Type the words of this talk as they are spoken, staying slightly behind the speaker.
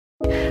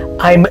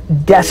I'm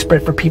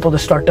desperate for people to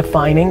start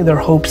defining their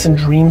hopes and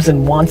dreams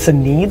and wants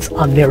and needs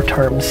on their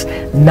terms,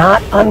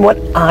 not on what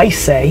I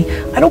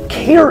say. I don't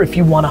care if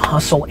you want to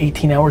hustle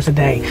 18 hours a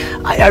day.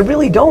 I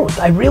really don't.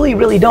 I really,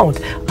 really don't.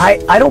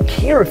 I don't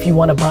care if you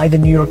want to buy the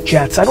New York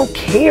Jets. I don't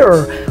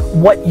care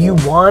what you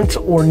want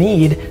or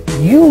need.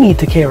 You need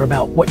to care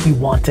about what you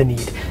want and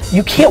need.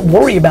 You can't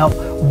worry about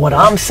what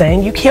I'm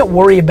saying. You can't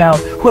worry about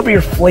whoever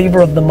your flavor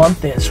of the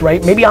month is,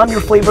 right? Maybe I'm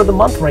your flavor of the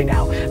month right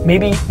now.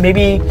 Maybe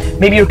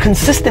your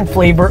consistent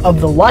flavor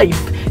of the life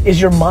is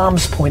your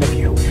mom's point of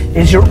view,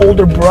 is your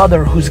older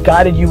brother who's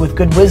guided you with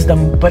good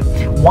wisdom but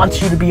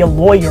wants you to be a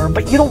lawyer,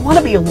 but you don't want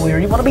to be a lawyer.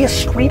 You want to be a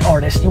street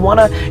artist. You want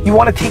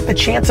to take the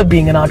chance of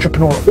being an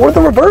entrepreneur, or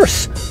the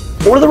reverse.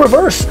 Or the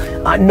reverse.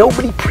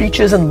 Nobody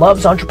preaches and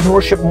loves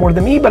entrepreneurship more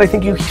than me, but I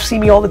think you see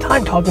me all the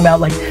time talking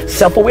about like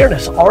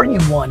self-awareness. Are you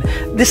one?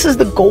 This is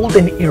the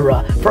golden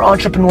era for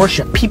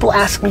entrepreneurship. People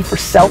ask me for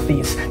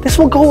selfies. This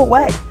will go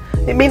away.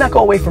 It may not go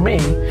away for me,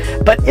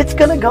 but it's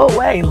gonna go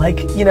away. Like,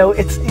 you know,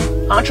 it's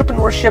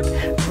entrepreneurship,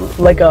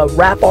 like a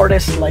rap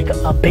artist, like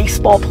a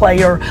baseball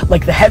player,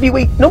 like the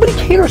heavyweight. Nobody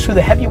cares who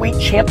the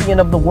heavyweight champion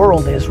of the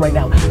world is right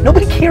now.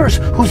 Nobody cares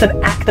who's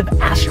an active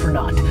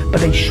astronaut, but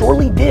they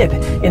surely did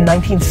in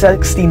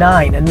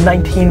 1969 and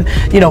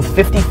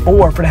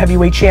 1954 for the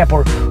heavyweight champ.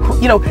 Or,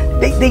 you know,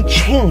 they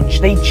change,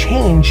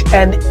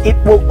 and it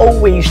will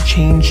always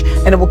change,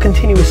 and it will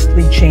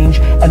continuously change.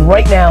 And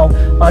right now,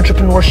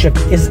 entrepreneurship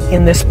is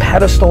in this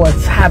pedestal.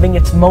 It's having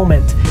its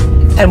moment.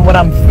 And what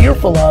I'm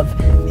fearful of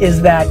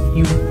is that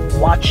you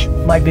watch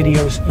my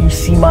videos, you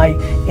see my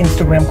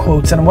Instagram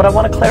quotes, and what I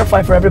want to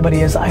clarify for everybody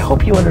is I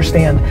hope you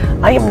understand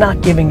I am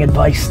not giving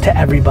advice to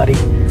everybody.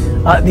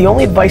 The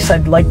only advice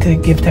I'd like to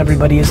give to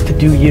everybody is to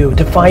do you,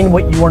 to find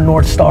what your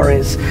North Star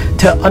is,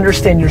 to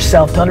understand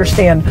yourself, to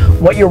understand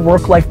what your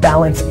work-life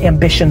balance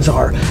ambitions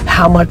are,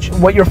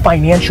 what your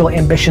financial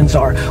ambitions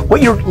are,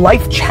 what your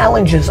life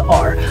challenges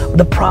are,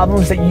 the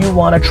problems that you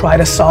want to try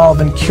to solve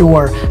and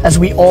cure, as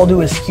we all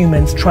do as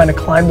humans, trying to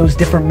climb those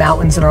different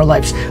mountains in our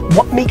lives.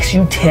 What makes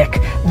you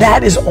tick?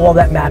 That is all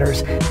that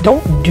matters.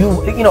 Don't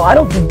do, you know, I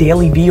don't do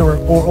Daily V or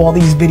all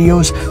these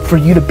videos for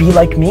you to be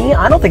like me.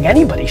 I don't think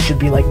anybody should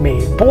be like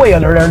me. Boy,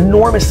 there are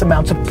enormous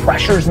amounts of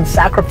pressures and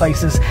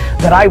sacrifices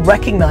that I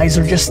recognize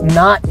are just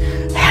not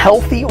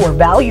healthy or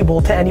valuable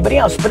to anybody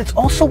else. But it's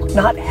also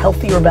not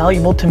healthy or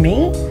valuable to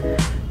me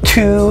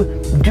to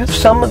do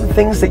some of the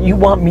things that you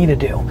want me to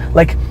do.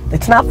 Like,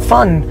 it's not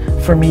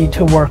fun for me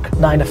to work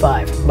 9 to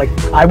 5. Like,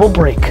 I will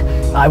break.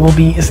 I will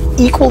be as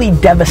equally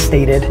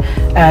devastated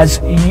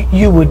as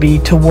you would be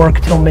to work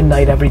till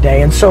midnight every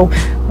day. And so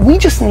we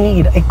just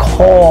need a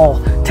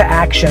call to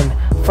action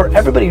for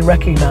everybody to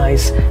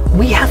recognize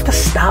we have to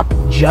stop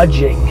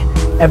judging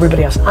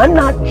everybody else. I'm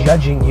not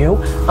judging you.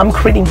 I'm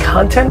creating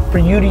content for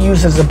you to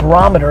use as a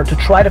barometer to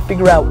try to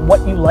figure out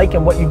what you like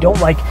and what you don't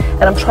like.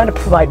 And I'm trying to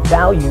provide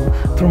value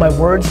through my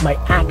words, my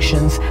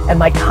actions, and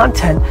my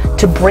content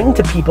to bring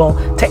to people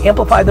to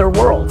amplify their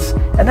worlds.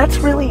 And that's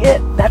really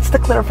it. That's the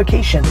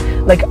clarification.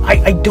 Like,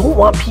 I don't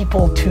want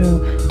people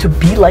to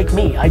be like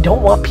me. I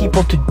don't want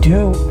people to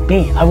do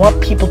me. I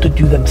want people to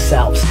do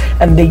themselves.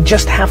 And they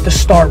just have to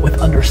start with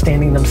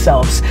understanding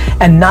themselves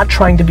and not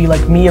trying to be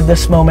like me of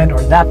this moment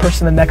or that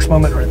person the next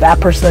moment or that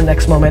person the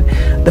next moment.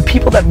 The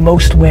people that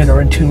most win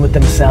are in tune with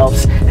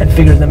themselves and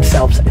figure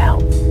themselves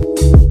out.